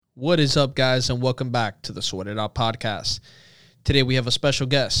What is up, guys, and welcome back to the Sweat It Out podcast. Today we have a special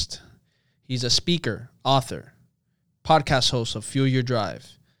guest. He's a speaker, author, podcast host of Fuel Your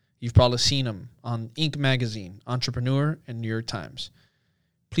Drive. You've probably seen him on Inc. Magazine, Entrepreneur, and New York Times.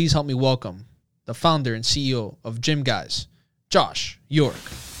 Please help me welcome the founder and CEO of Gym Guys, Josh York.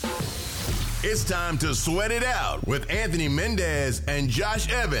 It's time to sweat it out with Anthony Mendez and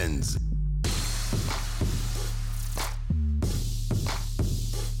Josh Evans.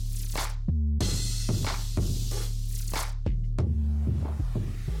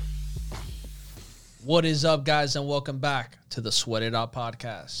 What is up, guys, and welcome back to the Sweat It Out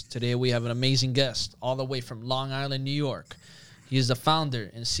podcast. Today we have an amazing guest all the way from Long Island, New York. He is the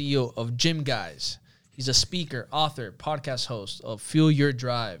founder and CEO of Gym Guys. He's a speaker, author, podcast host of Fuel Your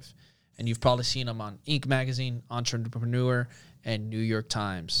Drive. And you've probably seen him on Inc. Magazine, Entrepreneur, and New York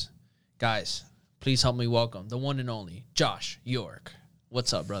Times. Guys, please help me welcome the one and only Josh York.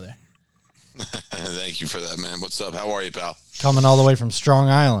 What's up, brother? Thank you for that, man. What's up? How are you, pal? Coming all the way from Strong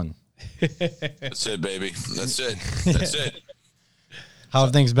Island. That's it, baby. That's it. That's it. How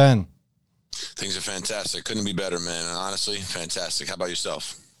have things been? Things are fantastic. Couldn't be better, man. Honestly, fantastic. How about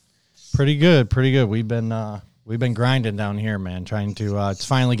yourself? Pretty good. Pretty good. We've been grinding down here, man. Trying to. It's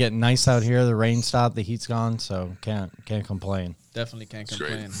finally getting nice out here. The rain stopped. The heat's gone. So can't complain. Definitely can't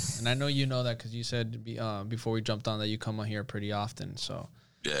complain. And I know you know that because you said before we jumped on that you come on here pretty often. So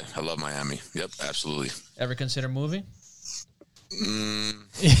Yeah, I love Miami. Yep, absolutely. ever consider moving? Maybe.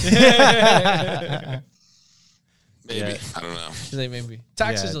 Yeah. I don't know. Maybe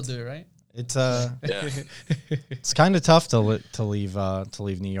taxes Yeah, will do it, right? It's Yeah. it's kind of tough to leave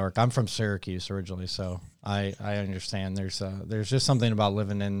New York. I'm from Syracuse originally, so I understand. There's just something about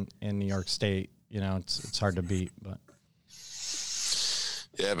living in New York State. You know, it's hard to beat, but.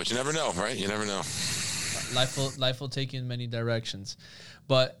 Yeah, but you never know, right? You never know. Life will take you in many directions,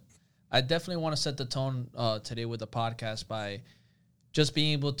 but I definitely want to set the tone today with the podcast by just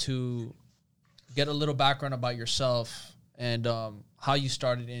being able to get a little background about yourself and how you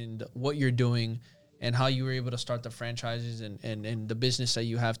started and what you're doing and how you were able to start the franchises and the business that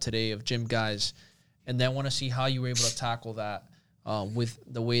you have today of Gym Guys. And then want to see how you were able to tackle that with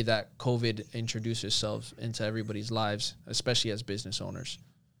the way that COVID introduced itself into everybody's lives, especially as business owners.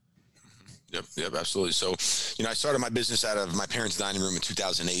 Yep, absolutely. So, I started my business out of my parents' dining room in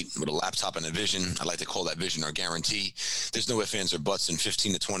 2008 with a laptop and a vision. I like to call that vision our guarantee. There's no ifs, ands, or buts. In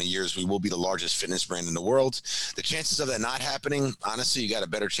 15 to 20 years, we will be the largest fitness brand in the world. The chances of that not happening, honestly, you got a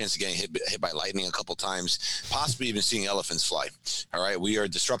better chance of getting hit by lightning a couple times, possibly even seeing elephants fly. All right, we are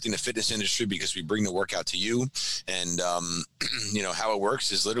disrupting the fitness industry because we bring the workout to you. And, how it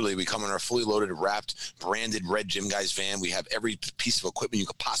works is literally we come in our fully loaded, wrapped, branded red Gym Guys van. We have every piece of equipment you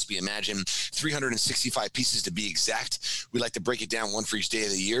could possibly imagine. 365 pieces to be exact. We like to break it down one for each day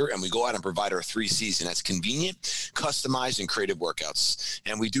of the year, and we go out and provide our 3 C's, and that's convenient, customized, and creative workouts.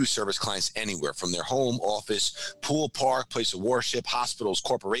 And we do service clients anywhere from their home, office, pool, park, place of worship, hospitals,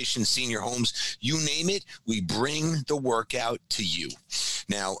 corporations, senior homes, you name it, we bring the workout to you.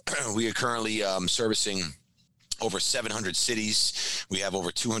 Now, we are currently servicing over 700 cities. We have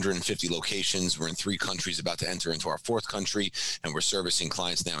over 250 locations. We're in 3 countries, about to enter into our 4th country, and we're servicing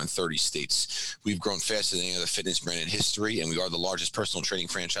clients now in 30 states. We've grown faster than any other fitness brand in history, and we are the largest personal training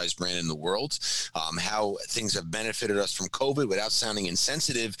franchise brand in the world. How things have benefited us from COVID, without sounding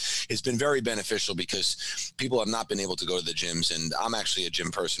insensitive, it's been very beneficial because people have not been able to go to the gyms, and I'm actually a gym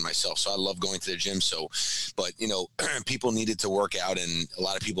person myself, so I love going to the gym. But people needed to work out, and a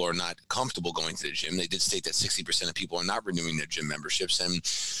lot of people are not comfortable going to the gym. They did state that 60% of people are not renewing their gym memberships. And,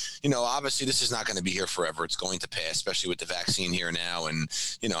 obviously this is not going to be here forever. It's going to pass, especially with the vaccine here now. And,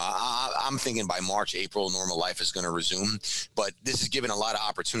 I'm thinking by March, April, normal life is going to resume. But this is giving a lot of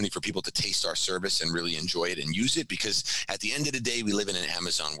opportunity for people to taste our service and really enjoy it and use it, because at the end of the day, we live in an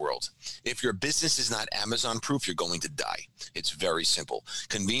Amazon world. If your business is not Amazon proof, you're going to die. It's very simple.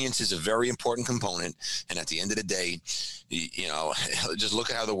 Convenience is a very important component. And at the end of the day, just look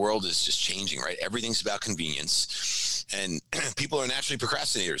at how the world is just changing, right? Everything's about convenience, and people are naturally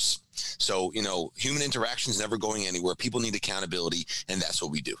procrastinators. So, human interaction is never going anywhere. People need accountability, and that's what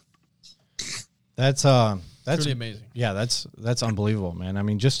we do. That's Really amazing. Yeah, that's unbelievable, man. I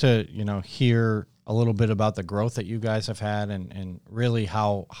mean, just to hear a little bit about the growth that you guys have had, and really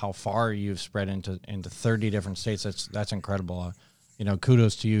how far you've spread into 30 different states. That's incredible.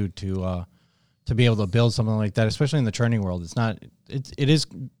 Kudos to you to be able to build something like that, especially in the training world. It is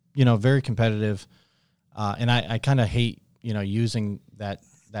very competitive, and I kind of hate using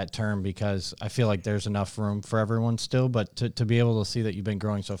that term because I feel like there's enough room for everyone still, but to be able to see that you've been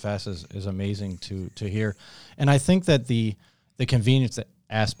growing so fast is amazing to hear. And I think that the convenience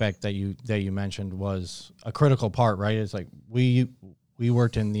aspect that you mentioned was a critical part, right? It's like we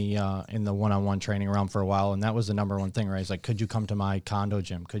worked in the one-on-one training realm for a while, and that was the number one thing, right? It's like, could you come to my condo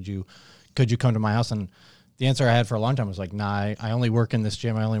gym? Could you come to my house? And the answer I had for a long time was like, nah, I only work in this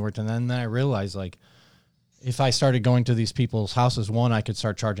gym. I only worked in that. And then I realized, like, if I started going to these people's houses, one, I could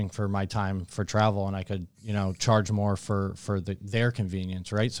start charging for my time for travel, and I could, charge more for their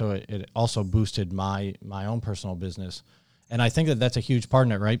convenience, right? So it also boosted my own personal business. And I think that that's a huge part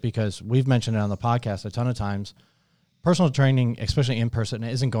in it, right? Because we've mentioned it on the podcast a ton of times. Personal training, especially in person,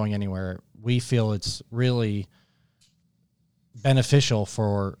 isn't going anywhere. We feel it's really beneficial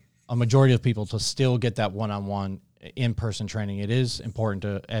for a majority of people to still get that one-on-one in-person training. It is important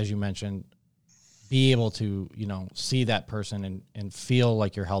to, as you mentioned, be able to, see that person and feel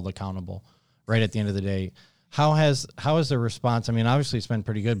like you're held accountable right at the end of the day. How has the response? I mean, obviously it's been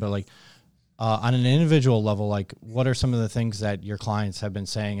pretty good, but like on an individual level, like what are some of the things that your clients have been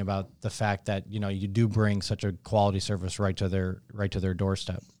saying about the fact that, you do bring such a quality service right to their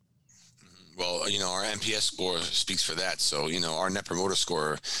doorstep? Well, our NPS score speaks for that. So, our Net Promoter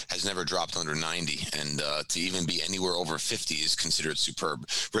Score has never dropped under 90. And to even be anywhere over 50 is considered superb.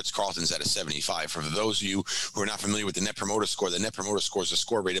 Ritz-Carlton's at a 75. For those of you who are not familiar with the Net Promoter Score is a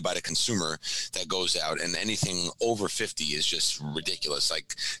score rated by the consumer that goes out. And anything over 50 is just ridiculous.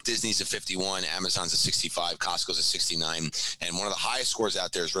 Like Disney's a 51, Amazon's a 65, Costco's a 69. And one of the highest scores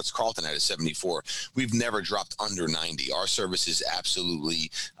out there is Ritz-Carlton at a 74. We've never dropped under 90. Our service is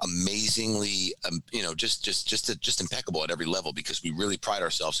absolutely amazingly just impeccable at every level, because we really pride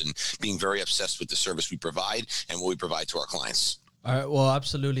ourselves in being very obsessed with the service we provide and what we provide to our clients. All right, well,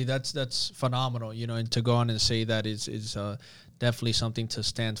 absolutely, that's phenomenal. And to go on and say that is definitely something to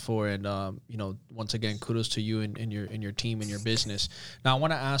stand for. And once again, kudos to you and your team and your business. Now, I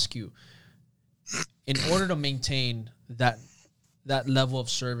want to ask you, in order to maintain that level of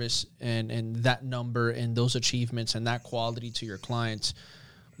service and that number and those achievements and that quality to your clients,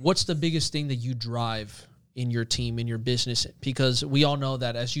 what's the biggest thing that you drive in your team, in your business? Because we all know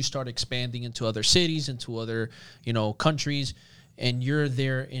that as you start expanding into other cities, into other, countries, and you're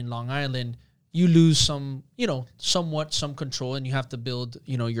there in Long Island, you lose some control, and you have to build,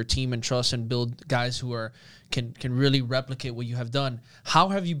 your team and trust and build guys who can really replicate what you have done. How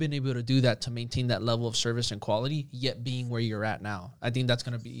have you been able to do that to maintain that level of service and quality, yet being where you're at now? I think that's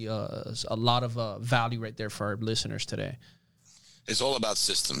going to be a lot of value right there for our listeners today. It's all about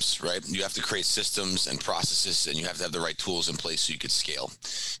systems, right? You have to create systems and processes, and you have to have the right tools in place so you could scale.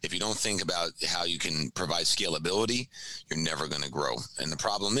 If you don't think about how you can provide scalability, you're never going to grow. And the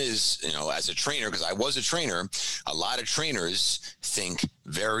problem is, as a trainer, because I was a trainer, a lot of trainers think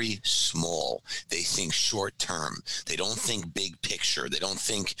very small. They think short term. They don't think big picture. They don't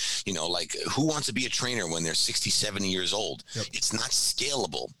think, like, who wants to be a trainer when they're 60, 70 years old? Yep. It's not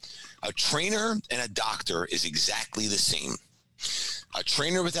scalable. A trainer and a doctor is exactly the same. A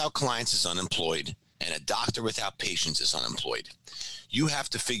trainer without clients is unemployed, and a doctor without patients is unemployed. You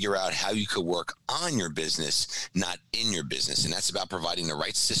have to figure out how you could work on your business, not in your business. And that's about providing the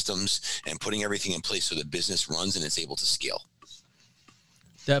right systems and putting everything in place so the business runs and it's able to scale.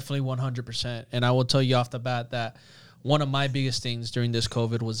 Definitely 100%. And I will tell you off the bat that one of my biggest things during this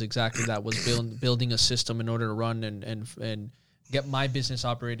COVID was exactly that, was building a system in order to run and get my business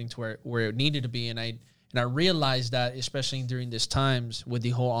operating to where it needed to be. And I realized that, especially during these times with the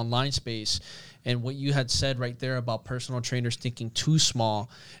whole online space, and what you had said right there about personal trainers thinking too small.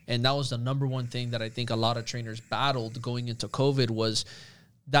 And that was the number one thing that I think a lot of trainers battled going into COVID, was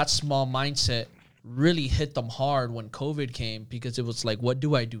that small mindset really hit them hard when COVID came, because it was like, what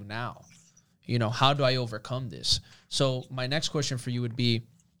do I do now? How do I overcome this? So my next question for you would be,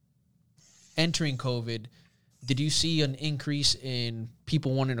 entering COVID, did you see an increase in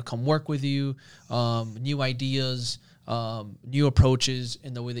people wanting to come work with you, new ideas, new approaches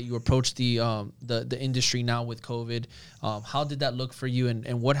in the way that you approach the industry now with COVID? How did that look for you,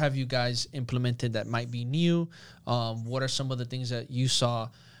 and what have you guys implemented that might be new? What are some of the things that you saw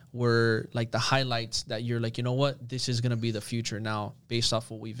were like the highlights that you're like, this is going to be the future now based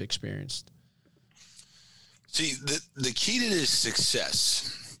off what we've experienced? See, the key to this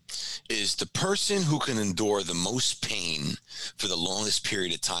success is the person who can endure the most pain for the longest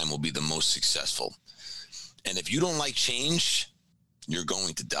period of time will be the most successful. And if you don't like change, you're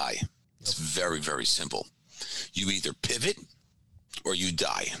going to die. It's very, very simple. You either pivot or you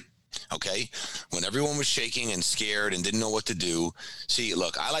die. Okay? When everyone was shaking and scared and didn't know what to do. See,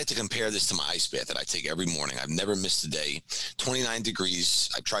 look, I like to compare this to my ice bath that I take every morning. I've never missed a day. 29 degrees.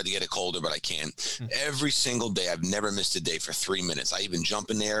 I've tried to get it colder, but I can't. Every single day, I've never missed a day for 3 minutes. I even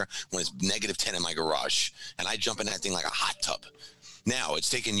jump in there when it's -10 in my garage. And I jump in that thing like a hot tub. Now it's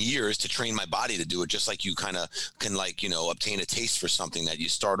taken years to train my body to do it, just like you kind of can, like, obtain a taste for something that you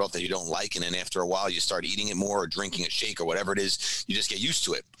start off that you don't like. And then after a while you start eating it more or drinking a shake or whatever it is, you just get used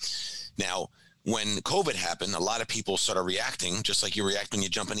to it. Now, when COVID happened, a lot of people started reacting just like you react when you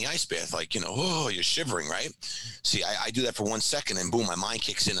jump in the ice bath, like, oh, you're shivering, right? See, I do that for 1 second and boom, my mind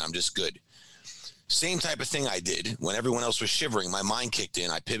kicks in and I'm just good. Same type of thing I did when everyone else was shivering. My mind kicked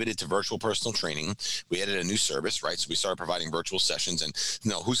in. I pivoted to virtual personal training. We added a new service, right? So we started providing virtual sessions, and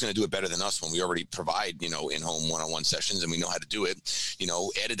who's going to do it better than us when we already provide, in-home one-on-one sessions and we know how to do it.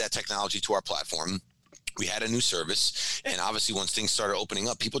 Added that technology to our platform. We had a new service, and obviously once things started opening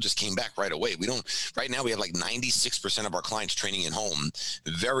up, people just came back right away. Right now we have like 96% of our clients training at home.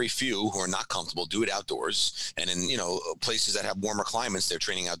 Very few who are not comfortable do it outdoors. And in, places that have warmer climates, they're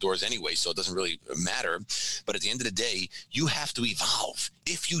training outdoors anyway. So it doesn't really matter. But at the end of the day, you have to evolve.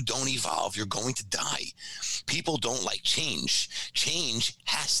 If you don't evolve, you're going to die. People don't like change. Change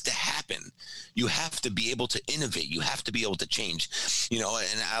has to happen. You have to be able to innovate. You have to be able to change, and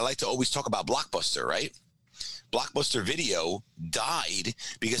I like to always talk about Blockbuster, right? Blockbuster Video died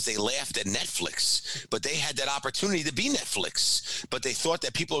because they laughed at Netflix, but they had that opportunity to be Netflix. But they thought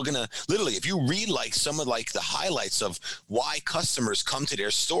that people are going to literally, if you read like some of like the highlights of why customers come to their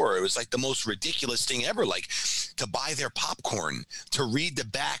store, it was like the most ridiculous thing ever, like to buy their popcorn, to read the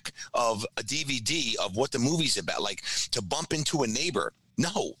back of a DVD of what the movie's about, like to bump into a neighbor.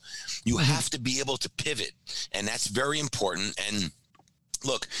 No, you have to be able to pivot, and that's very important. And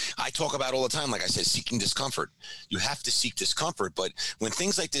look, I talk about all the time, like I said, seeking discomfort. You have to seek discomfort. But when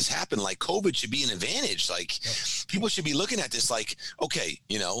things like this happen, like COVID should be an advantage. Like people should be looking at this like, okay,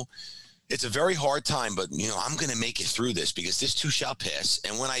 it's a very hard time, but I'm going to make it through this because this too shall pass.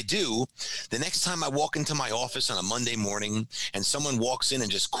 And when I do, the next time I walk into my office on a Monday morning and someone walks in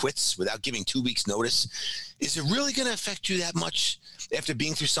and just quits without giving 2 weeks notice, is it really going to affect you that much after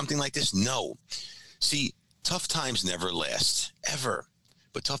being through something like this? No. See, tough times never last, ever.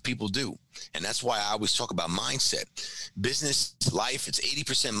 But tough people do. And that's why I always talk about mindset. Business, life, it's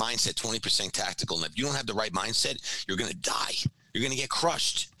 80% mindset, 20% tactical. And if you don't have the right mindset, you're going to die. You're going to get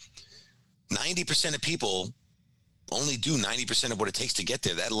crushed. 90% of people only do 90% of what it takes to get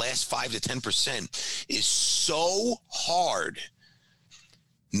there. That last 5 to 10% is so hard.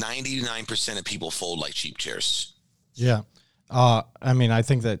 99% of people fold like cheap chairs. Yeah. I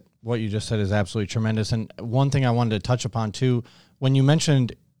think that what you just said is absolutely tremendous. And one thing I wanted to touch upon too, when you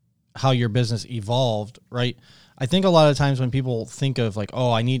mentioned how your business evolved, right? I think a lot of times when people think of like,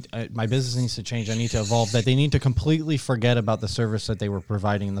 oh, my business needs to change, I need to evolve, that they need to completely forget about the service that they were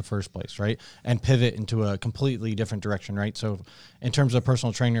providing in the first place, right? And pivot into a completely different direction, right? So in terms of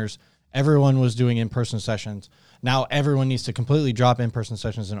personal trainers, everyone was doing in-person sessions. Now everyone needs to completely drop in-person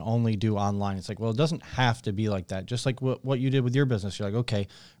sessions and only do online. It's like, well, it doesn't have to be like that. Just like what you did with your business. You're like, okay,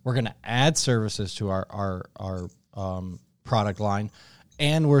 we're going to add services to our product line,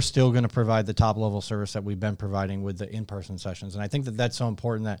 and we're still going to provide the top level service that we've been providing with the in-person sessions. And I think that that's so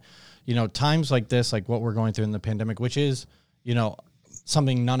important that, times like this, like what we're going through in the pandemic, which is,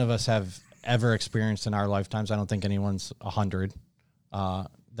 something none of us have ever experienced in our lifetimes. I don't think anyone's 100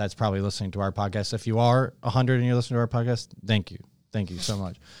 that's probably listening to our podcast. If you are 100 and you're listening to our podcast, thank you. Thank you so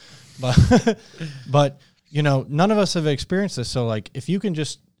much. But none of us have experienced this. So like, if you can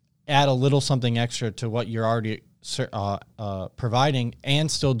just add a little something extra to what you're already providing and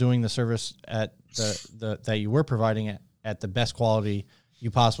still doing the service at that you were providing at the best quality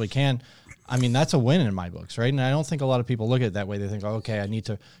you possibly can, I mean, that's a win in my books, right? And I don't think a lot of people look at it that way. They think, oh, okay, I need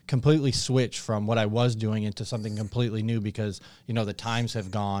to completely switch from what I was doing into something completely new because, the times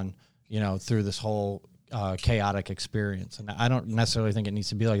have gone, through this whole chaotic experience. And I don't necessarily think it needs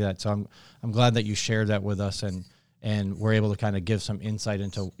to be like that. So I'm glad that you shared that with us and we're able to kind of give some insight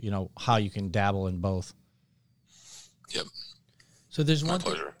into, how you can dabble in both. Yep. So there's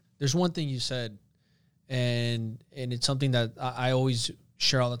one thing you said, and it's something that I always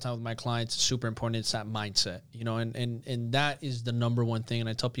share all the time with my clients. It's super important. It's that mindset, and that is the number one thing. And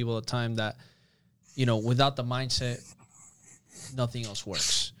I tell people all the time that, without the mindset, nothing else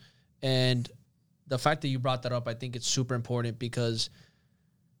works. And the fact that you brought that up, I think it's super important because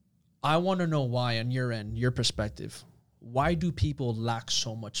I want to know why, on your end, your perspective, why do people lack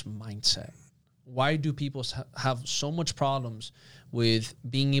so much mindset? Why do people have so much problems with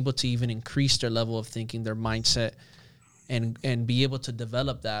being able to even increase their level of thinking, their mindset, and be able to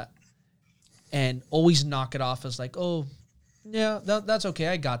develop that, and always knock it off as like, oh, yeah, that's okay,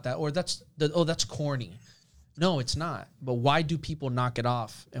 I got that, or that's corny. No, it's not. But why do people knock it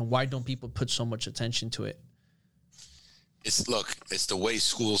off, and why don't people put so much attention to it? It's the way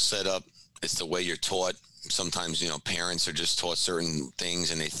school's set up. It's the way you're taught. sometimes, parents are just taught certain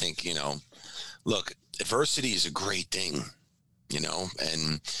things and they think, look, adversity is a great thing,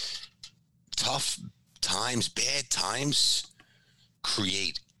 and tough times, bad times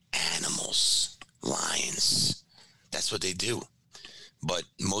create animals, lions. That's what they do. But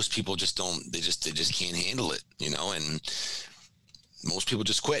most people just don't, they just can't handle it, and most people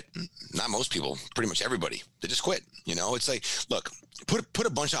just quit. Not most people, pretty much everybody. They just quit. It's like, look, put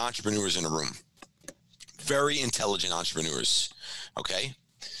a bunch of entrepreneurs in a room, very intelligent entrepreneurs. Okay.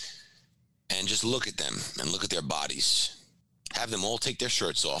 And just look at them and look at their bodies, have them all take their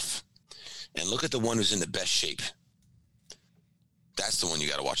shirts off and look at the one who's in the best shape. That's the one you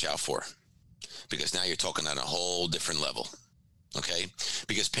got to watch out for, because now you're talking on a whole different level. Okay.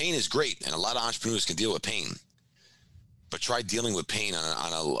 Because pain is great. And a lot of entrepreneurs can deal with pain, but try dealing with pain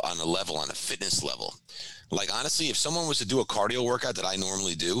on a level, on a fitness level. Like, honestly, if someone was to do a cardio workout that I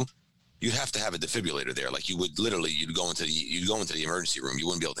normally do, you'd have to have a defibrillator there. Like, you would literally, you'd go into the emergency room. You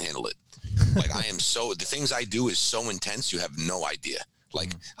wouldn't be able to handle it. Like, the things I do is so intense, you have no idea.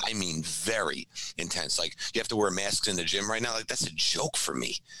 Like, I mean, very intense. Like, you have to wear masks in the gym right now. Like, that's a joke for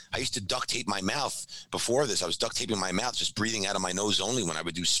me. I used to duct tape my mouth before this. I was duct taping my mouth, just breathing out of my nose only when I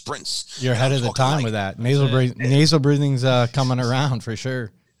would do sprints. You're ahead of the time with that. Nasal breathing's coming around for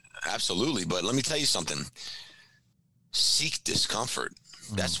sure. Absolutely. But let me tell you something. Seek discomfort.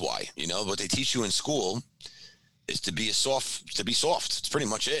 That's why, what they teach you in school is to be soft. It's pretty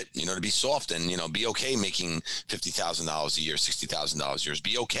much it, to be soft and, be okay making $50,000 a year, $60,000 a year.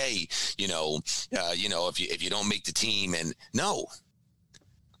 Be okay, if you don't make the team. And no,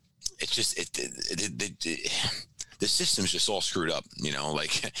 it's just, the system's just all screwed up,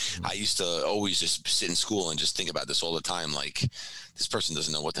 like I used to always just sit in school and just think about this all the time. Like, this person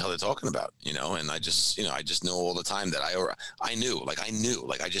doesn't know what the hell they're talking about, and I just know all the time that I knew,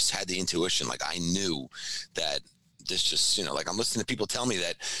 I just had the intuition. Like, I knew that this just, like, I'm listening to people tell me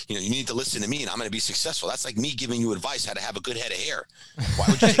that, you need to listen to me and I'm going to be successful. That's like me giving you advice how to have a good head of hair. Why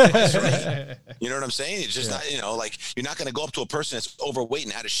would you take advice from me? You know what I'm saying? It's just not, like, you're not going to go up to a person that's overweight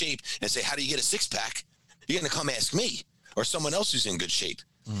and out of shape and say, how do you get a six pack? You're going to come ask me or someone else who's in good shape.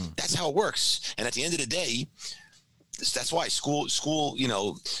 That's how it works. And at the end of the day, that's why school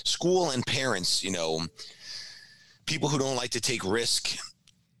and parents, people who don't like to take risk,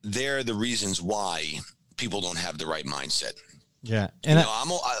 they're the reasons why people don't have the right mindset. Yeah. And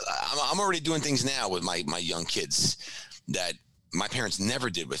I'm already doing things now with my young kids that my parents never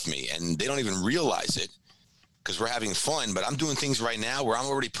did with me, and they don't even realize it because we're having fun, but I'm doing things right now where I'm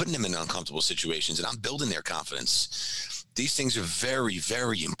already putting them in uncomfortable situations and I'm building their confidence. These things are very,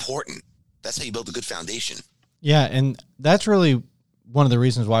 very important. That's how you build a good foundation. Yeah. And that's really one of the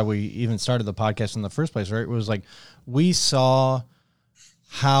reasons why we even started the podcast in the first place, right? It was like, we saw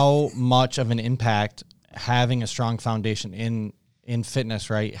how much of an impact having a strong foundation in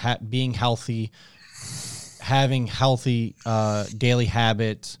fitness, right? Being healthy, having healthy daily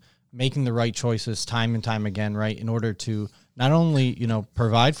habits, making the right choices time and time again, right? In order to not only,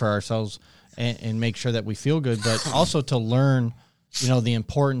 provide for ourselves and make sure that we feel good, but also to learn, the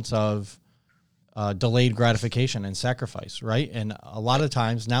importance of delayed gratification and sacrifice, right? And a lot of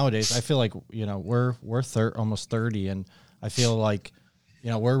times nowadays, I feel like, we're almost 30, and I feel like,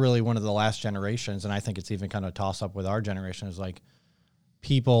 we're really one of the last generations, and I think it's even kind of a toss-up with our generation, is like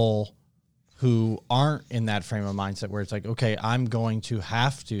people who aren't in that frame of mindset where it's like, okay, I'm going to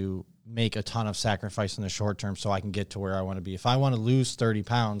have to make a ton of sacrifice in the short term so I can get to where I want to be. If I want to lose 30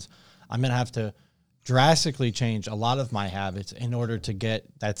 pounds, I'm going to have to drastically change a lot of my habits in order to get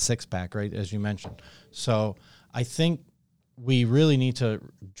that six-pack, right, as you mentioned. So I think we really need to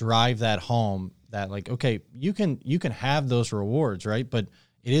drive that home, that like, okay, you can have those rewards, right? But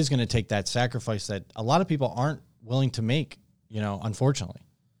it is going to take that sacrifice that a lot of people aren't willing to make, unfortunately.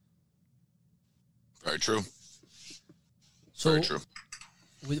 Very true. So, very true.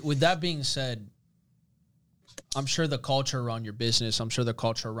 With that being said, I'm sure the culture around your business, I'm sure the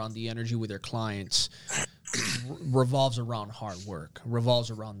culture around the energy with your clients revolves around hard work,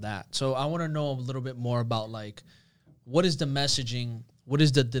 revolves around that. So I want to know a little bit more about, like, what is the messaging? What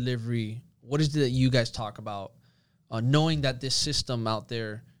is the delivery? What is it that you guys talk about? Knowing that this system out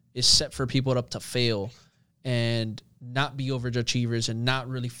there is set for people to fail and not be overachievers and not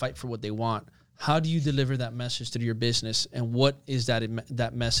really fight for what they want. How do you deliver that message to your business, and what is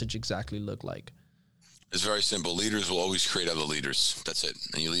that message exactly look like? It's very simple. Leaders will always create other leaders. That's it.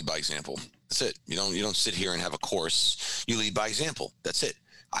 And you lead by example. That's it. You don't sit here and have a course. You lead by example. That's it.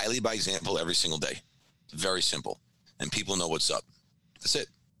 I lead by example every single day. Very simple. And people know what's up. That's it.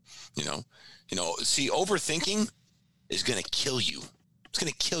 See, overthinking is going to kill you. It's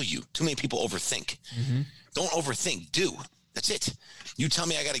going to kill you. Too many people overthink. Don't overthink. Do. That's it. You tell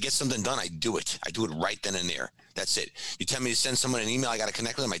me I got to get something done, I do it. I do it right then and there. That's it. You tell me to send someone an email, I got to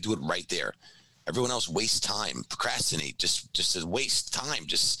connect with them, I do it right there. Everyone else wastes time, procrastinate, just to waste time.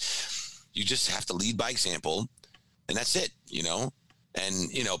 You just have to lead by example, and that's it, you know? And,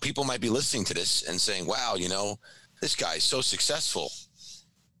 you know, people might be listening to this and saying, wow, you know, this guy's so successful.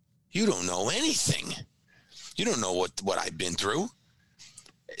 You don't know anything. You don't know what I've been through.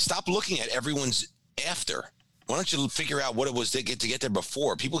 Stop looking at everyone's after. Why don't you figure out what it was to get there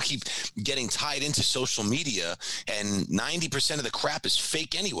before? People keep getting tied into social media, and 90% of the crap is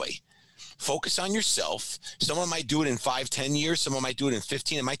fake anyway. Focus on yourself. Someone might do it in 5, 10 years. Someone might do it in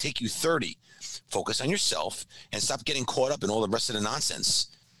 15. It might take you 30. Focus on yourself and stop getting caught up in all the rest of the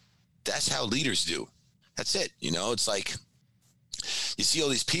nonsense. That's how leaders do. That's it. You know, it's like you see all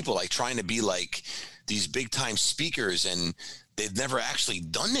these people like trying to be like these big time speakers, and they've never actually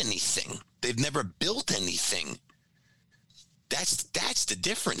done anything. They've never built anything. That's the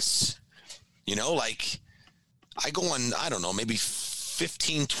difference. You know, like I go on, I don't know, maybe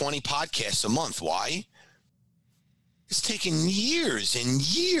 15, 20 podcasts a month. Why? It's taken years and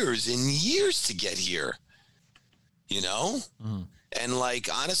years and years to get here, you know? And like,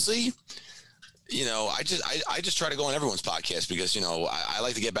 honestly, you know, I just try to go on everyone's podcast because, you know, I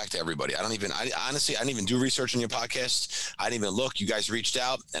like to get back to everybody. I honestly didn't even do research on your podcast. I didn't even look. You guys reached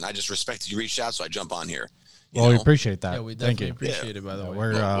out, and I just respected you reached out, so I jump on here. Well, we appreciate that. Yeah, we definitely Thank you. appreciate it, by the way.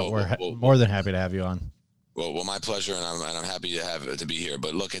 We're more than happy to have you on. Well, my pleasure, and I'm happy to be here.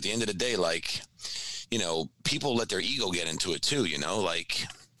 But look, at the end of the day, like, you know, people let their ego get into it too, you know, like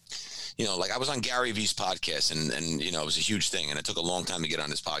I was on Gary Vee's podcast, and you know, it was a huge thing, and it took a long time to get on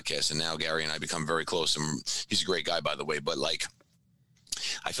this podcast, and now Gary and I become very close, and he's a great guy, by the way. But like,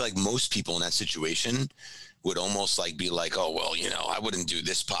 I feel like most people in that situation would almost like be like, oh, well, you know, I wouldn't do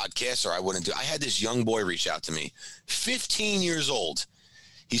this podcast, or I had this young boy reach out to me, 15 years old.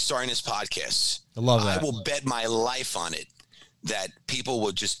 He's starting his podcast. I love that. I will bet my life on it that people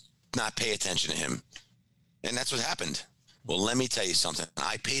would just not pay attention to him. And that's what happened. Well, let me tell you something.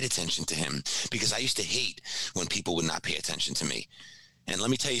 I paid attention to him because I used to hate when people would not pay attention to me. And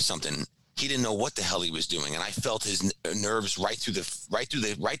let me tell you something. He didn't know what the hell he was doing, and I felt his nerves right through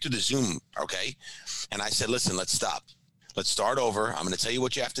the Zoom. Okay, and I said, "Listen, let's stop. Let's start over. I'm going to tell you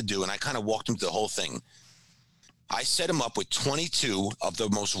what you have to do." And I kind of walked him through the whole thing. I set him up with 22 of the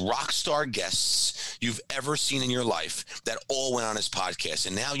most rock star guests you've ever seen in your life that all went on his podcast.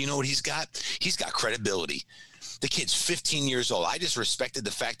 And now you know what he's got? He's got credibility. The kid's 15 years old. I just respected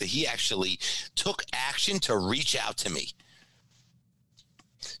the fact that he actually took action to reach out to me.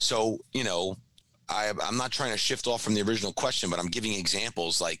 So, you know, I'm not trying to shift off from the original question, but I'm giving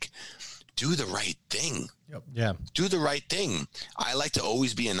examples like do the right thing. Yep. Yeah. Do the right thing. I like to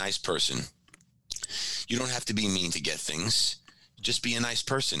always be a nice person. You don't have to be mean to get things. Just be a nice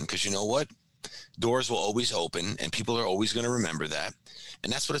person, because you know what? Doors will always open, and people are always going to remember that.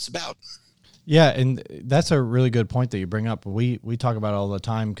 And that's what it's about. Yeah, and that's a really good point that you bring up. We talk about it all the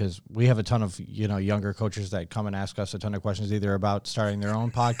time because we have a ton of, you know, younger coaches that come and ask us a ton of questions either about starting their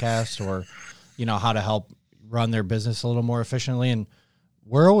own podcast or, you know, how to help run their business a little more efficiently. And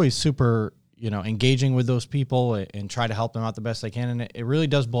we're always super, you know, engaging with those people and try to help them out the best they can. And it really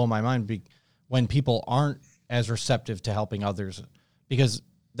does blow my mind when people aren't as receptive to helping others, because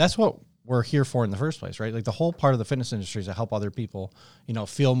that's what we're here for in the first place, right? Like the whole part of the fitness industry is to help other people, you know,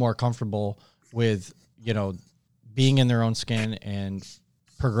 feel more comfortable with, you know, being in their own skin and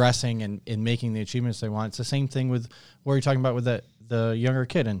progressing and making the achievements they want. It's the same thing with what you're talking about with the younger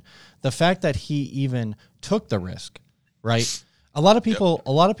kid. And the fact that he even took the risk, right? A lot of people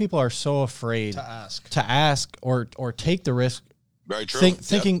are so afraid to ask or take the risk. Very true.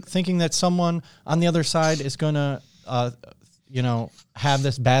 Thinking that someone on the other side is going to, you know, have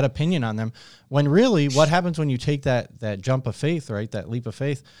this bad opinion on them, when really what happens when you take that jump of faith, right? That leap of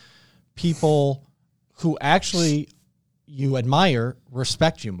faith, people who actually you admire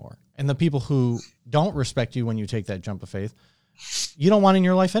respect you more. And the people who don't respect you when you take that jump of faith, you don't want in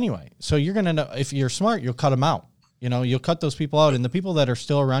your life anyway. So you're going to know, if you're smart, you'll cut them out. You know, you'll cut those people out. And the people that are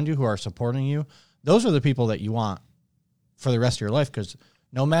still around you who are supporting you, those are the people that you want for the rest of your life. Because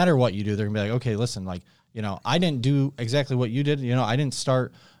no matter what you do, they're going to be like, okay, listen, like, you know, I didn't do exactly what you did. You know, I didn't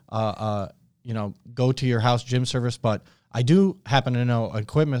start, you know, go to your house gym service, but I do happen to know an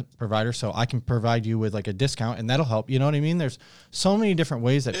equipment provider, so I can provide you with like a discount, and that'll help. You know what I mean? There's so many different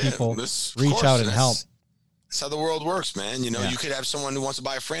ways that people reach out and help. That's how the world works, man. You know, you could have someone who wants to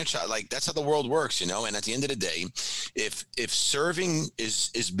buy a franchise. Like, that's how the world works, you know? And at the end of the day, if serving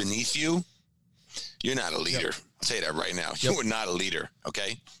is beneath you, You're not a leader. Yep. I'll tell you that right now. Yep. You are not a leader,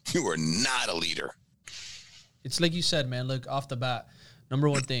 okay? You are not a leader. It's like you said, man. Look, off the bat, number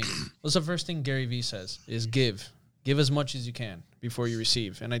one thing. What's the first thing Gary Vee says? Is give. Give as much as you can before you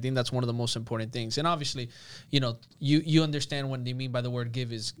receive. And I think that's one of the most important things. And obviously, you understand what they mean by the word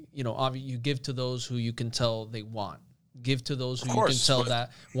give is, you give to those who you can tell they want. Give to those who you can tell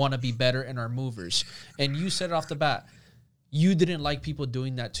that want to be better and are movers. And you said it off the bat. You didn't like people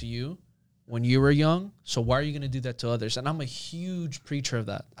doing that to you when you were young, so why are you going to do that to others? And I'm a huge preacher of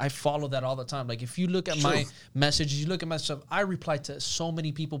that. I follow that all the time. Like, if you look at my messages, you look at my stuff, I reply to so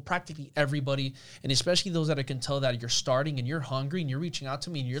many people, practically everybody, and especially those that I can tell that you're starting and you're hungry and you're reaching out to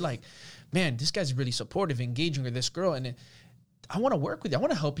me and you're like, man, this guy's really supportive, engaging with this girl, and I want to work with you. I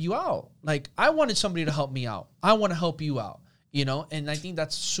want to help you out. Like, I wanted somebody to help me out. I want to help you out. And I think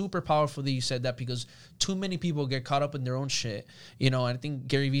that's super powerful that you said that, because too many people get caught up in their own shit, and I think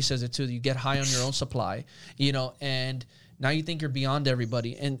Gary Vee says it too. You get high on your own supply, and now you think you're beyond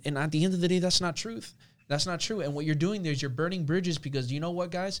everybody. And at the end of the day, that's not truth. That's not true. And what you're doing there is you're burning bridges, because you know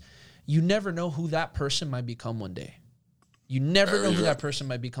what, guys? You never know who that person might become one day. You never know who that person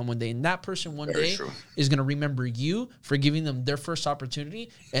might become one day. And that person one day is going to remember you for giving them their first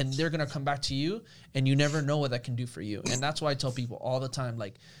opportunity, and they're going to come back to you, and you never know what that can do for you. And that's why I tell people all the time,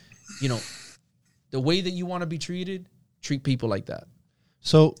 like, the way that you want to be treated, treat people like that.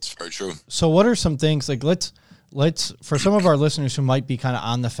 So it's very true. So what are some things, like, let's for some of our listeners who might be kind of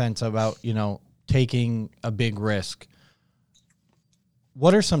on the fence about, taking a big risk,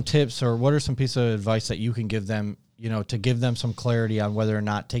 what are some tips or what are some pieces of advice that you can give them, to give them some clarity on whether or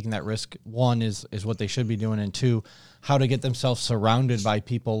not taking that risk, one, is what they should be doing, and two, how to get themselves surrounded by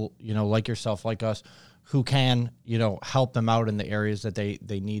people, like yourself, like us, who can, help them out in the areas that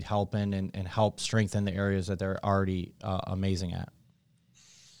they need help in, and help strengthen the areas that they're already amazing at?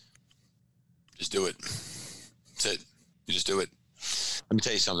 Just do it. That's it. You just do it. Let me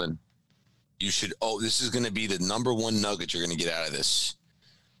tell you something. This is going to be the number one nugget you're going to get out of this.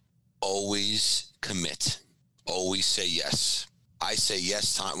 Always commit. Always say yes. I say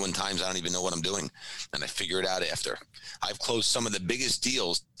yes when times I don't even know what I'm doing, and I figure it out after. I've closed some of the biggest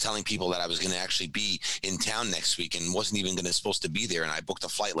deals telling people that I was going to actually be in town next week and wasn't even supposed to be there, and I booked a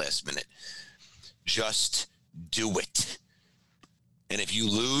flight last minute. Just do it. And if you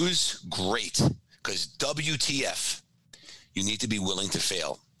lose, great, because WTF, you need to be willing to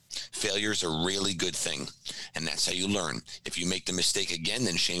fail. Failure is a really good thing, and that's how you learn. If you make the mistake again,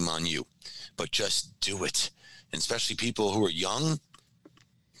 then shame on you. But just do it. And especially people who are young,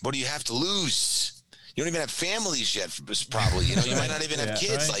 what do you have to lose? You don't even have families yet, probably. You might not even have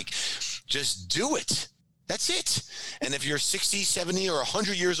kids. Right. Like, just do it. That's it. And if you're 60, 70, or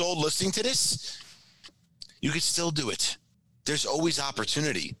 100 years old listening to this, you could still do it. There's always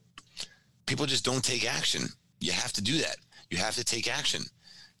opportunity. People just don't take action. You have to do that. You have to take action.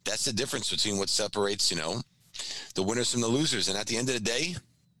 That's the difference between what separates, the winners from the losers. And at the end of the day,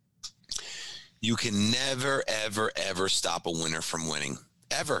 you can never, ever, ever stop a winner from winning.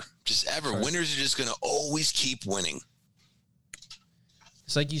 Ever. Just ever. Right. Winners are just going to always keep winning.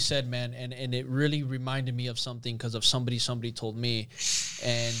 It's like you said, man, and it really reminded me of something because of somebody told me.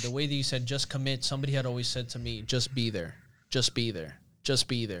 And the way that you said, just commit, somebody had always said to me, just be there. Just be there. Just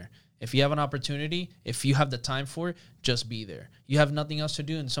be there. If you have an opportunity, if you have the time for it, just be there. You have nothing else to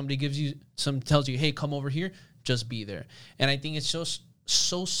do, and somebody tells you, hey, come over here, just be there. And I think it's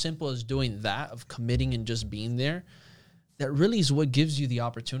so simple as doing that, of committing and just being there, that really is what gives you the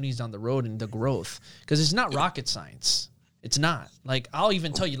opportunities down the road and the growth. Because it's not rocket science. It's not. Like, I'll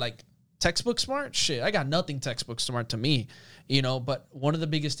even tell you, like, textbook smart? Shit, I got nothing textbook smart to me, but one of the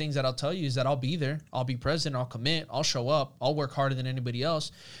biggest things that I'll tell you is that I'll be there. I'll be present. I'll commit. I'll show up. I'll work harder than anybody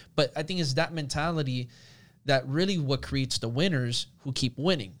else. But I think it's that mentality that really what creates the winners who keep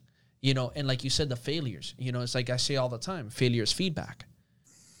winning, and like you said, the failures, it's like I say all the time, failure is feedback.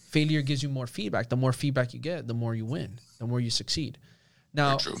 Failure gives you more feedback. The more feedback you get, the more you win, the more you succeed.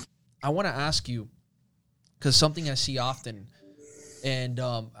 Now, I want to ask you, because something I see often, and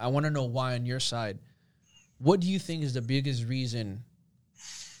I want to know why on your side, what do you think is the biggest reason,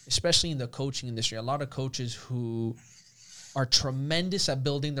 especially in the coaching industry, a lot of coaches who are tremendous at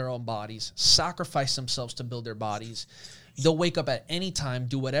building their own bodies, sacrifice themselves to build their bodies, they'll wake up at any time,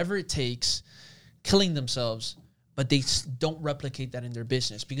 do whatever it takes, killing themselves, but they don't replicate that in their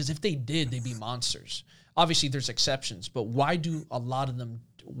business? Because if they did, they'd be monsters. Obviously, there's exceptions, but why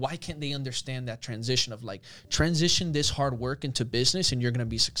can't they understand that transition of, like, transition this hard work into business and you're going to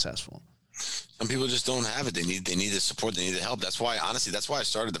be successful? Some people just don't have it. They need the support. They need the help. That's why I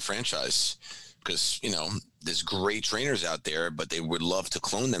started the franchise. because, you know, there's great trainers out there, but they would love to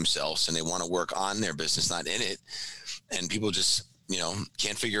clone themselves and they want to work on their business, not in it. And people just, you know,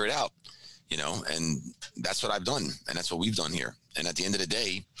 can't figure it out, you know, and that's what I've done. And that's what we've done here. And at the end of the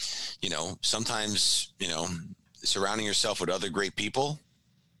day, you know, sometimes, you know, surrounding yourself with other great people,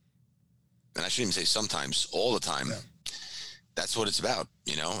 and I shouldn't even say sometimes, all the time. Yeah. That's what it's about.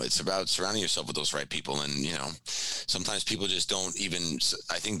 You know, it's about surrounding yourself with those right people. And, you know, sometimes people just don't even,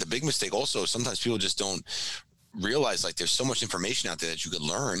 I think the big mistake also, sometimes people just don't realize like there's so much information out there that you could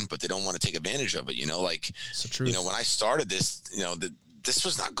learn, but they don't want to take advantage of it. You know, like, you know, when I started this, you know, this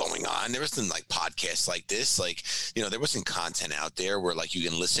was not going on. There wasn't like podcasts like this. Like, you know, there wasn't content out there where like you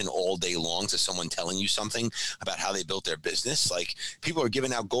can listen all day long to someone telling you something about how they built their business. Like, people are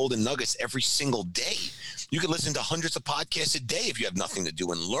giving out golden nuggets every single day. You could listen to hundreds of podcasts a day if you have nothing to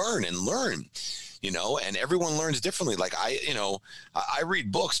do and learn, you know, and everyone learns differently. Like I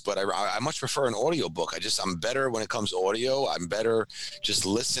read books, but I much prefer an audio book. I'm better when it comes to audio. I'm better just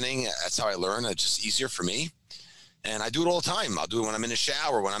listening. That's how I learn. It's just easier for me. And I do it all the time. I'll do it when I'm in the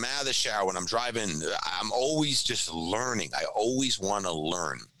shower, when I'm out of the shower, when I'm driving. I'm always just learning. I always want to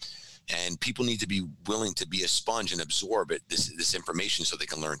learn. And people need to be willing to be a sponge and absorb this information so they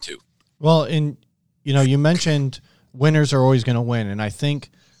can learn too. Well, you know, you mentioned winners are always going to win. And I think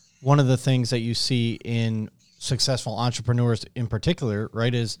one of the things that you see in successful entrepreneurs in particular,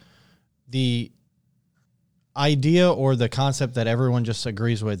 right, is the idea or the concept that everyone just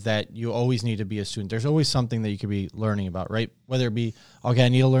agrees with, that you always need to be a student. There's always something that you could be learning about, right? Whether it be, okay, I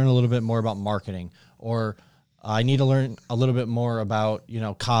need to learn a little bit more about marketing, or I need to learn a little bit more about, you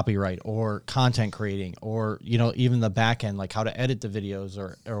know, copyright or content creating, or, you know, even the back end, like how to edit the videos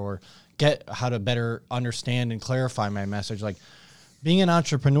or get how to better understand and clarify my message. Like, being an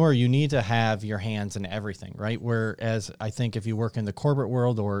entrepreneur, you need to have your hands in everything, right? Whereas I think if you work in the corporate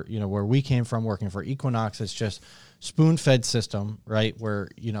world, or, you know, where we came from working for Equinox, it's just spoon-fed system, right? Where,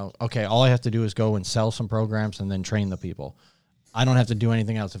 you know, okay, all I have to do is go and sell some programs and then train the people. I don't have to do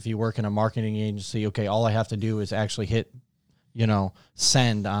anything else. If you work in a marketing agency, okay, all I have to do is actually hit, you know,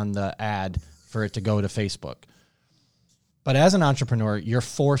 send on the ad for it to go to Facebook. But as an entrepreneur, you're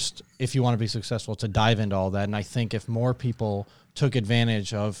forced, if you want to be successful, to dive into all that. And I think if more people took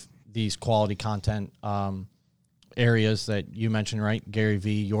advantage of these quality content areas that you mentioned, right? Gary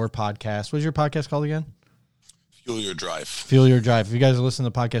Vee, your podcast. What's your podcast called again? Fuel Your Drive. Fuel Your Drive. If you guys listen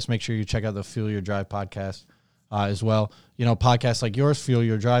to the podcast, make sure you check out the Fuel Your Drive podcast as well. You know, podcasts like yours, Fuel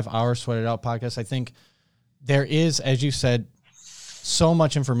Your Drive, our Sweat It Out podcast. I think there is, as you said, so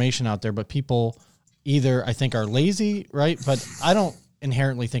much information out there, but people either, I think, are lazy, right? But I don't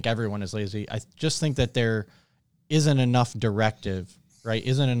inherently think everyone is lazy. I just think that there isn't enough directive, right?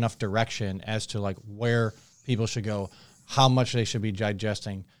 Isn't enough direction as to like where people should go, how much they should be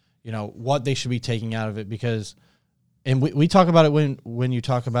digesting, you know, what they should be taking out of it. Because, and we talk about it when you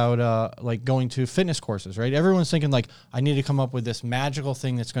talk about like going to fitness courses, right? Everyone's thinking like, I need to come up with this magical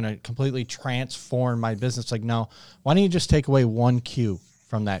thing that's going to completely transform my business. Like, no, why don't you just take away one cue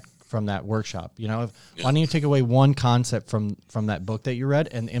from that workshop? You know, why don't you take away one concept from that book that you read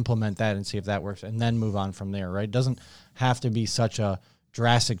and implement that and see if that works, and then move on from there, right? It doesn't have to be such a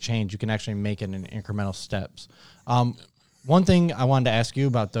drastic change. You can actually make it in incremental steps. One thing I wanted to ask you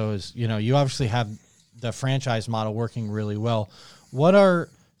about, though, is, you know, you obviously have the franchise model working really well. What are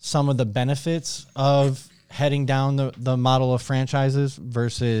some of the benefits of heading down the model of franchises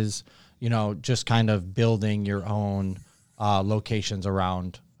versus, you know, just kind of building your own locations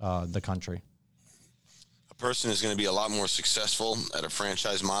around the country? A person is going to be a lot more successful at a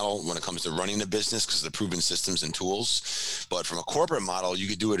franchise model when it comes to running the business because of the proven systems and tools. But from a corporate model, you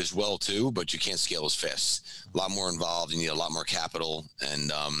could do it as well too, but you can't scale as fast. A lot more involved. You need a lot more capital,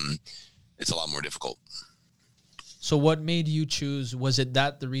 and it's a lot more difficult. So what made you choose? Was it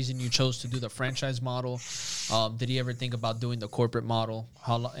that the reason you chose to do the franchise model? Did you ever think about doing the corporate model?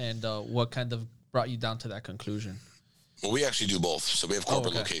 What kind of brought you down to that conclusion? Well, we actually do both. So we have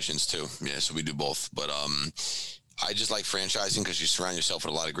corporate locations too. Yeah, so we do both. But I just like franchising because you surround yourself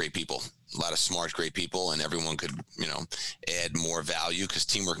with a lot of great people, a lot of smart, great people, and everyone could, you know, add more value because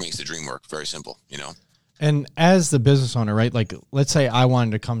teamwork makes the dream work. Very simple, you know. And as the business owner, right, like let's say I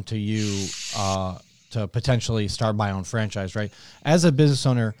wanted to come to you to potentially start my own franchise, right? As a business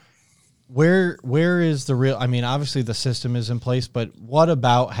owner, where is the real, I mean, obviously the system is in place, but what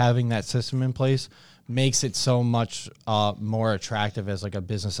about having that system in place makes it so much more attractive as like a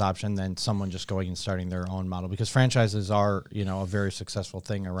business option than someone just going and starting their own model? Because franchises are, you know, a very successful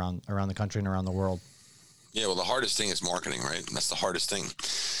thing around the country and around the world. Yeah, well, the hardest thing is marketing, right? That's the hardest thing.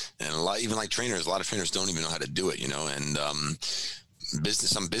 And even like trainers, a lot of trainers don't even know how to do it, you know, and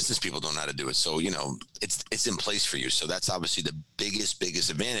some business people don't know how to do it. So, it's in place for you. So that's obviously the biggest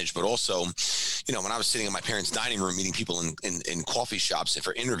advantage. But also, when I was sitting in my parents' dining room meeting people in coffee shops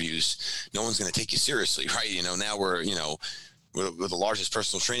for interviews, no one's going to take you seriously, right? Now we're the largest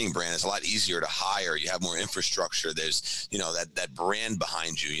personal training brand. It's a lot easier to hire. You have more infrastructure. There's, that brand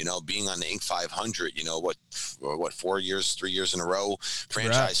behind you, being on the Inc. 500, what 3 years in a row,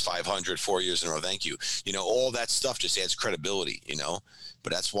 franchise 500, 4 years in a row. Thank you. All that stuff just adds credibility,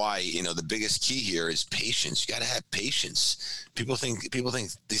 but that's why, the biggest key here is patience. You got to have patience. People think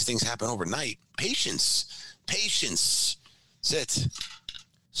these things happen overnight. Patience. That's it.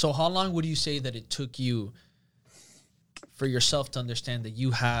 So how long would you say that it took you for yourself to understand that you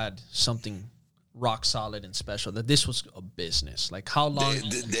had something rock solid and special, that this was a business? Like how long?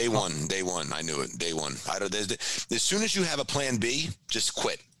 Day one. I knew it. Day one. As soon as you have a plan B, just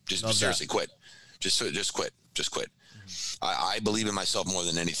quit. Just seriously quit. Just quit. I believe in myself more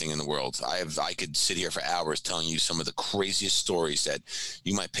than anything in the world. I could sit here for hours telling you some of the craziest stories that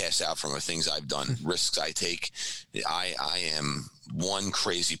you might pass out from, or things I've done, risks I take. I am one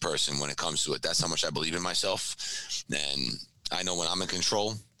crazy person when it comes to it. That's how much I believe in myself. And I know when I'm in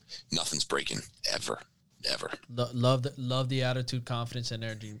control, nothing's breaking ever. Love the attitude, confidence, and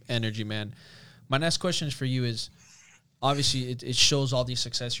energy, man. My next question is for you is, obviously it shows all the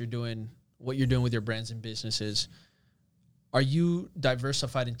success you're doing, what you're doing with your brands and businesses. Are you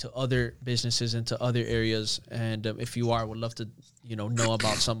diversified into other businesses, into other areas? And if you are, I would love to, know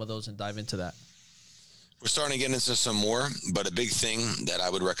about some of those and dive into that. We're starting to get into some more, but a big thing that I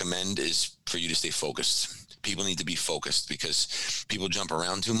would recommend is for you to stay focused. People need to be focused because people jump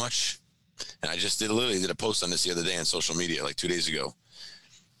around too much. And I just literally did a post on this the other day on social media, like 2 days ago.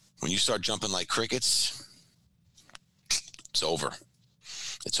 When you start jumping like crickets, it's over.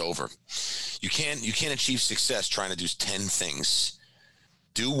 It's over. You can't achieve success trying to do 10 things.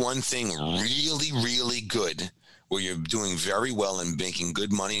 Do one thing really, really good where you're doing very well and making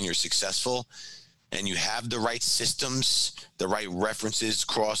good money and you're successful, and you have the right systems, the right references,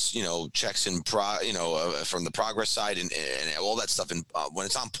 cross, checks and from the progress side and all that stuff. And when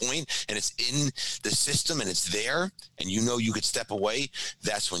it's on point and it's in the system and it's there and you could step away,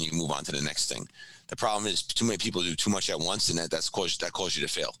 that's when you move on to the next thing. The problem is too many people do too much at once, and that causes you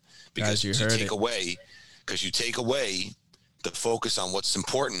to fail. Because you take away the focus on what's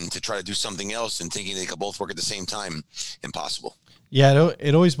important to try to do something else and thinking they could both work at the same time. Impossible. Yeah,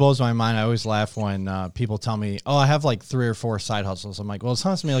 it always blows my mind. I always laugh when people tell me, "Oh, I have like 3 or 4 side hustles." I'm like, "Well, it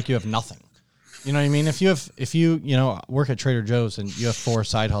sounds to me like you have nothing." You know what I mean? If you work at Trader Joe's and you have 4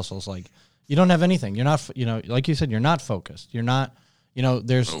 side hustles, like you don't have anything. You're not, like you said, you're not focused. You're not,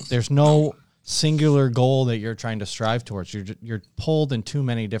 there's no singular goal that you're trying to strive towards. You're pulled in too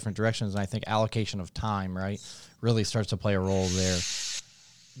many different directions, and I think allocation of time, right, really starts to play a role there.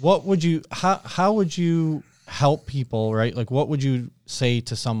 What would you how would you help people, right? Like what would you say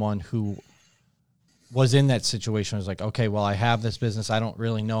to someone who was in that situation? Was like, okay, well, I have this business, I don't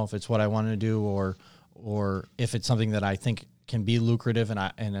really know if it's what I want to do or if it's something that I think can be lucrative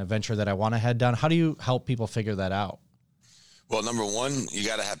and a venture that I want to head down. How do you help people figure that out? Well, number one, you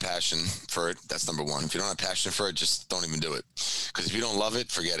got to have passion for it. That's number one. If you don't have passion for it, just don't even do it. Because if you don't love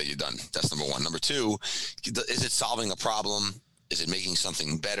it, forget it. You're done. That's number one. Number two, is it solving a problem? Is it making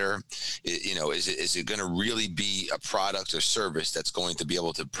something better? Is it going to really be a product or service that's going to be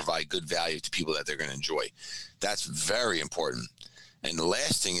able to provide good value to people that they're going to enjoy? That's very important. And the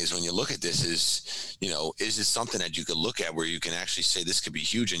last thing is when you look at this is it something that you could look at where you can actually say this could be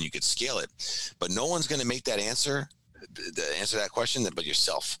huge and you could scale it? But no one's going to make that answer that question but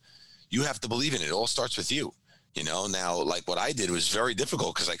yourself. You have to believe in it. It all starts with you. Now, like what I did was very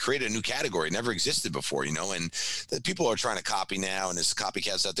difficult because I created a new category, never existed before, and the people are trying to copy now and there's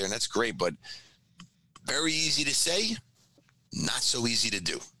copycats out there, and that's great, but very easy to say, not so easy to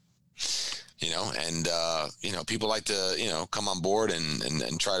do. People like to, come on board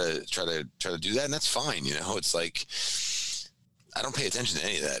and try to do that, and that's fine. It's like, I don't pay attention to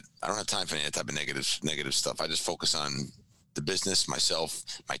any of that. I don't have time for any of that type of negative stuff. I just focus on the business, myself,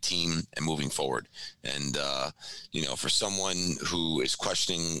 my team, and moving forward. And, for someone who is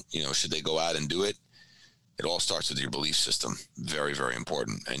questioning, should they go out and do it? It all starts with your belief system. Very, very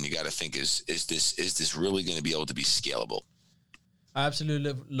important. And you got to think, is this really going to be able to be scalable? I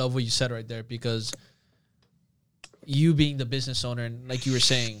absolutely love what you said right there, because you being the business owner, and like you were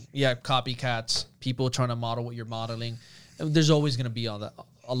saying, copycats, people trying to model what you're modeling. There's always going to be a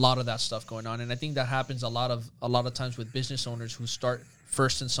lot of that stuff going on, and I think that happens a lot of times with business owners who start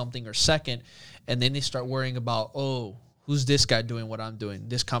first in something or second, and then they start worrying about, who's this guy doing what I'm doing,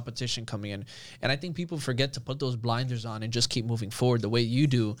 this competition coming in. And I think people forget to put those blinders on and just keep moving forward the way you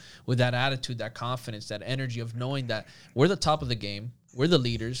do, with that attitude, that confidence, that energy of knowing that we're the top of the game. We're the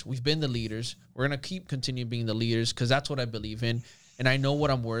leaders. We've been the leaders. We're going to continue being the leaders because that's what I believe in. And I know what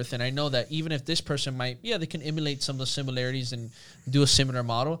I'm worth. And I know that even if this person they can emulate some of the similarities and do a similar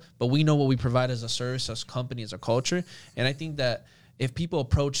model, but we know what we provide as a service, as a company, as a culture. And I think that if people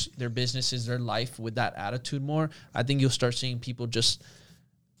approach their businesses, their life with that attitude more, I think you'll start seeing people just,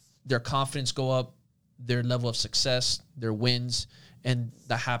 their confidence go up, their level of success, their wins, and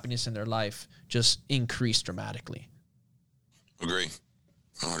the happiness in their life just increase dramatically. Agree.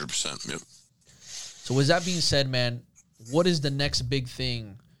 100%. Yep. So with that being said, man, what is the next big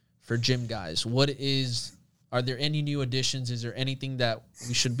thing for Gym Guys? Are there any new additions? Is there anything that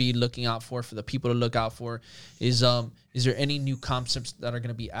we should be looking out for the people to look out for? Is there any new concepts that are going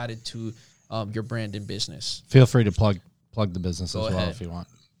to be added to your brand and business? Feel free to plug the business as well ahead. if you want.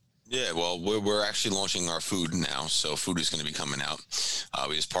 Yeah, well, we're actually launching our food now, so food is going to be coming out.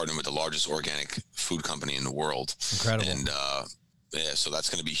 We just partnered with the largest organic food company in the world. Incredible. And so that's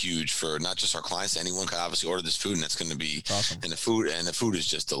going to be huge for not just our clients. Anyone can obviously order this food, and that's going to be awesome. And the food is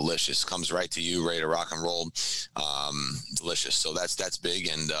just delicious. Comes right to you, ready to rock and roll. Delicious. So that's big.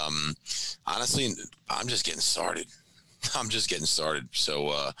 And honestly, I'm just getting started. So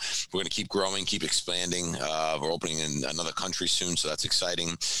we're going to keep growing, keep expanding. We're opening in another country soon, so that's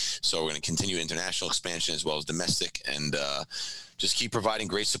exciting. So we're going to continue international expansion as well as domestic, and just keep providing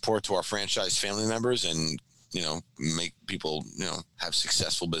great support to our franchise family members, and make people have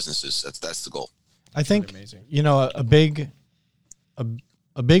successful businesses. That's the goal. I think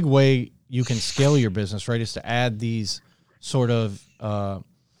a big way you can scale your business, right, is to add these sort of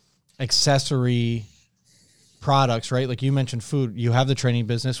accessory products, right? Like you mentioned food. You have the training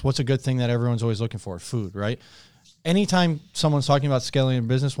business. What's a good thing that everyone's always looking for? Food, right? Anytime someone's talking about scaling a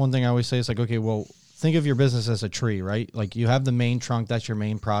business, one thing I always say is like, okay, well, think of your business as a tree, right? Like you have the main trunk, that's your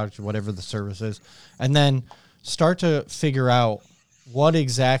main product, whatever the service is. And then start to figure out what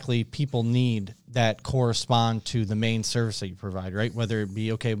exactly people need that correspond to the main service that you provide, right? Whether it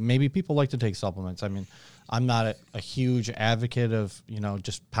be, okay, maybe people like to take supplements. I mean, I'm not a huge advocate of,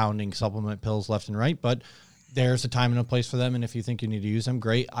 just pounding supplement pills left and right, but there's a time and a place for them. And if you think you need to use them,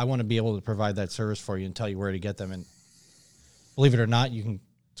 great. I want to be able to provide that service for you and tell you where to get them. And believe it or not,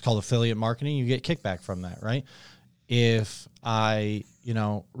 it's called affiliate marketing. You get kickback from that, right? If I,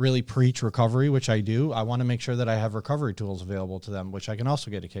 really preach recovery, which I do, I want to make sure that I have recovery tools available to them, which I can also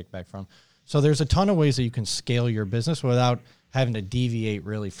get a kickback from. So there's a ton of ways that you can scale your business without having to deviate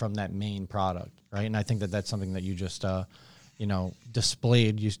really from that main product, right? And I think that that's something that you just,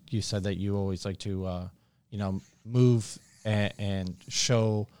 displayed. You said that you always like to, move and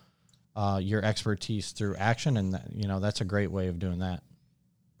show your expertise through action. And, that's a great way of doing that.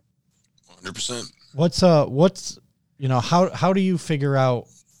 100%. What's how do you figure out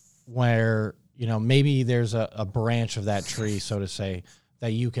where, maybe there's a branch of that tree, so to say,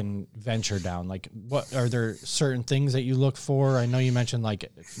 that you can venture down? Like, what are there certain things that you look for? I know you mentioned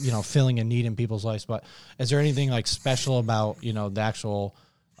filling a need in people's lives, but is there anything like special about, the actual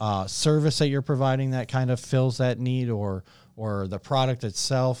service that you're providing that kind of fills that need, or the product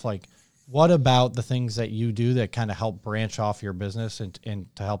itself? Like, what about the things that you do that kind of help branch off your business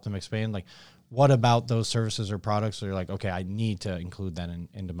and to help them expand? Like, what about those services or products that you're like, okay, I need to include that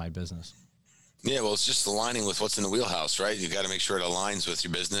into my business? Yeah, well, it's just aligning with what's in the wheelhouse, right? You got to make sure it aligns with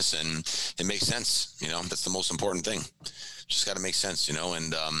your business and it makes sense. That's the most important thing. Just got to make sense,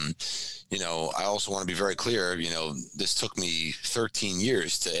 and, I also want to be very clear, this took me 13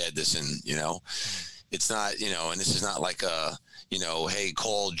 years to add this in, it's not, and this is not like a, hey,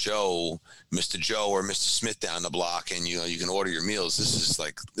 call Joe, Mr. Joe or Mr. Smith down the block and, you can order your meals. This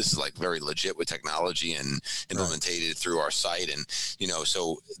is like very legit with technology and implemented through our site. And,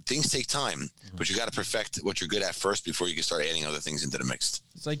 so things take time, but you got to perfect what you're good at first before you can start adding other things into the mix.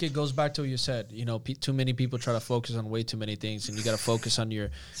 It's like it goes back to what you said, too many people try to focus on way too many things, and you got to focus on your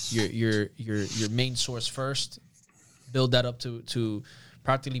main source first, build that up to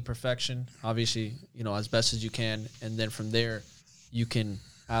practically perfection, obviously, as best as you can. And then from there, you can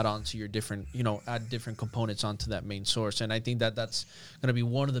add on to your different, add different components onto that main source. And I think that that's going to be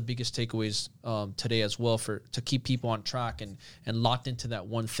one of the biggest takeaways today as well, to keep people on track and locked into that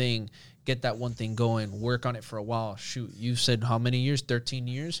one thing, get that one thing going, work on it for a while. Shoot, you said how many years? 13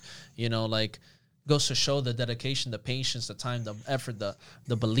 years? Goes to show the dedication, the patience, the time, the effort, the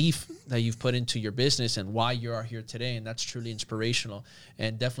belief that you've put into your business and why you are here today. And that's truly inspirational,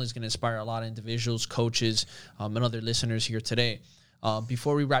 and definitely is going to inspire a lot of individuals, coaches, and other listeners here today.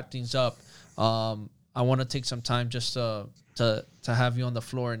 Before we wrap things up, I want to take some time just to have you on the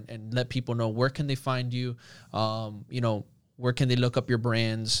floor and let people know where can they find you. Where can they look up your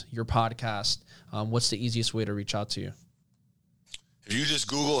brands, your podcast? What's the easiest way to reach out to you? If you just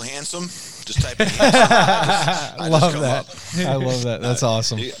Google handsome, just type in handsome. I love that. I love that. That's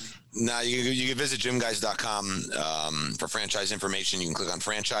awesome. You can visit gymguys.com for franchise information. You can click on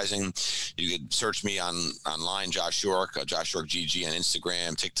franchising. You can search me online, Josh York, Josh York GG on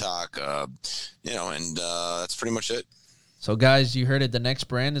Instagram, TikTok, and that's pretty much it. So, guys, you heard it. The next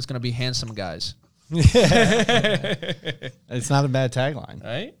brand is going to be Handsome Guys. It's not a bad tagline.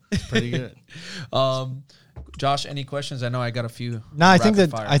 Right? It's pretty good. Josh, any questions? I know I got a few. No, I think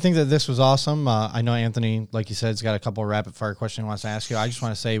that this was awesome. I know Anthony, like you said, has got a couple of rapid fire questions he wants to ask you. I just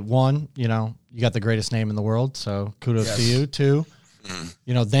want to say, one, you got the greatest name in the world, so kudos to you. Two,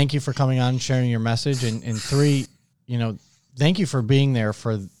 thank you for coming on and sharing your message. And three, thank you for being there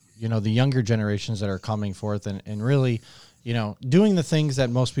for, the younger generations that are coming forth and really, doing the things that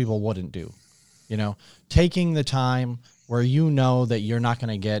most people wouldn't do. Taking the time where that you're not going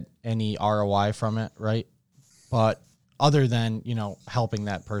to get any ROI from it, right? But other than, helping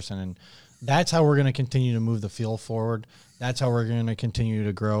that person. And that's how we're going to continue to move the field forward. That's how we're going to continue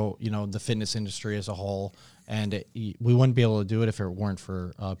to grow, the fitness industry as a whole. And we wouldn't be able to do it if it weren't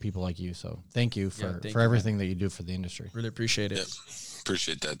for people like you. So thank you for everything that you do for the industry. Really appreciate it. Yep.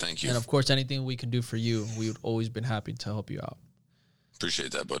 Appreciate that. Thank you. And, of course, anything we can do for you, we would always been happy to help you out.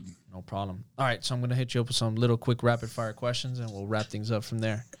 Appreciate that, bud. No problem. All right, so I'm going to hit you up with some little quick rapid-fire questions, and we'll wrap things up from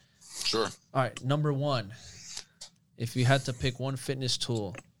there. Sure. All right, number one. If you had to pick one fitness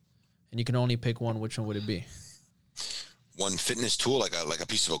tool, and you can only pick one, which one would it be? One fitness tool, like a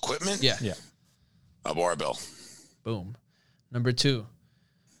piece of equipment? Yeah. A barbell. Boom. Number two.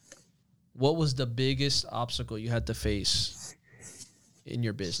 What was the biggest obstacle you had to face in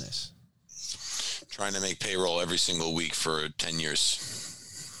your business? Trying to make payroll every single week for 10 years.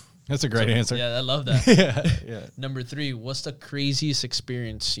 That's a great answer. Yeah, I love that. Yeah. Number three, what's the craziest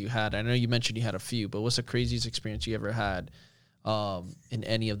experience you had? I know you mentioned you had a few, but what's the craziest experience you ever had in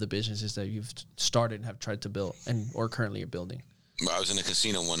any of the businesses that you've started and have tried to build or currently are building? I was in a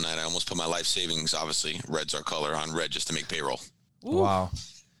casino one night. I almost put my life savings, obviously, red's our color, on red just to make payroll. Ooh. Wow.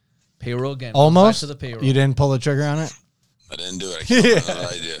 Payroll again. Almost? Back to the payroll. You didn't pull the trigger on it? I didn't do it. I can't remember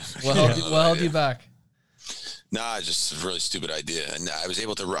the idea. What held you back? Nah, it's just a really stupid idea. And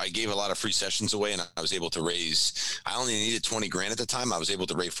I gave a lot of free sessions away, and I was able to I only needed 20 grand at the time. I was able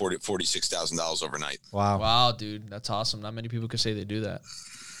to raise $46,000 overnight. Wow. Wow, dude. That's awesome. Not many people could say they do that.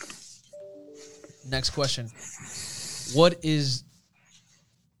 Next question. What is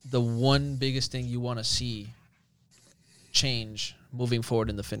the one biggest thing you want to see change moving forward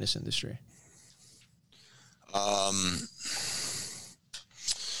in the fitness industry?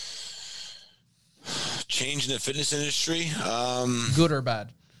 Change in the fitness industry? Good or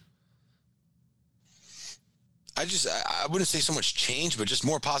bad? I wouldn't say so much change, but just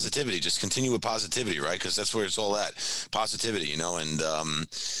more positivity. Just continue with positivity, right? Because that's where it's all at. Positivity, and,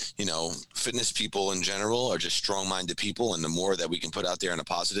 fitness people in general are just strong-minded people. And the more that we can put out there on the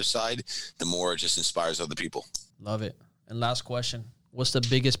positive side, the more it just inspires other people. Love it. And last question. What's the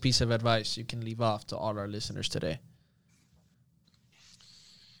biggest piece of advice you can leave off to all our listeners today?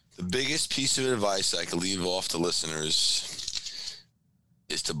 The biggest piece of advice I could leave off to listeners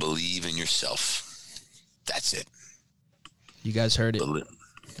is to believe in yourself. That's it. You guys heard it.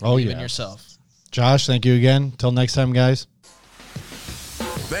 Believe in yourself. Josh, thank you again. Till next time, guys.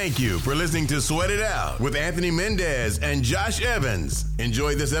 Thank you for listening to Sweat It Out with Anthony Mendez and Josh Evans.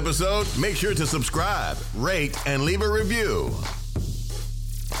 Enjoyed this episode? Make sure to subscribe, rate, and leave a review.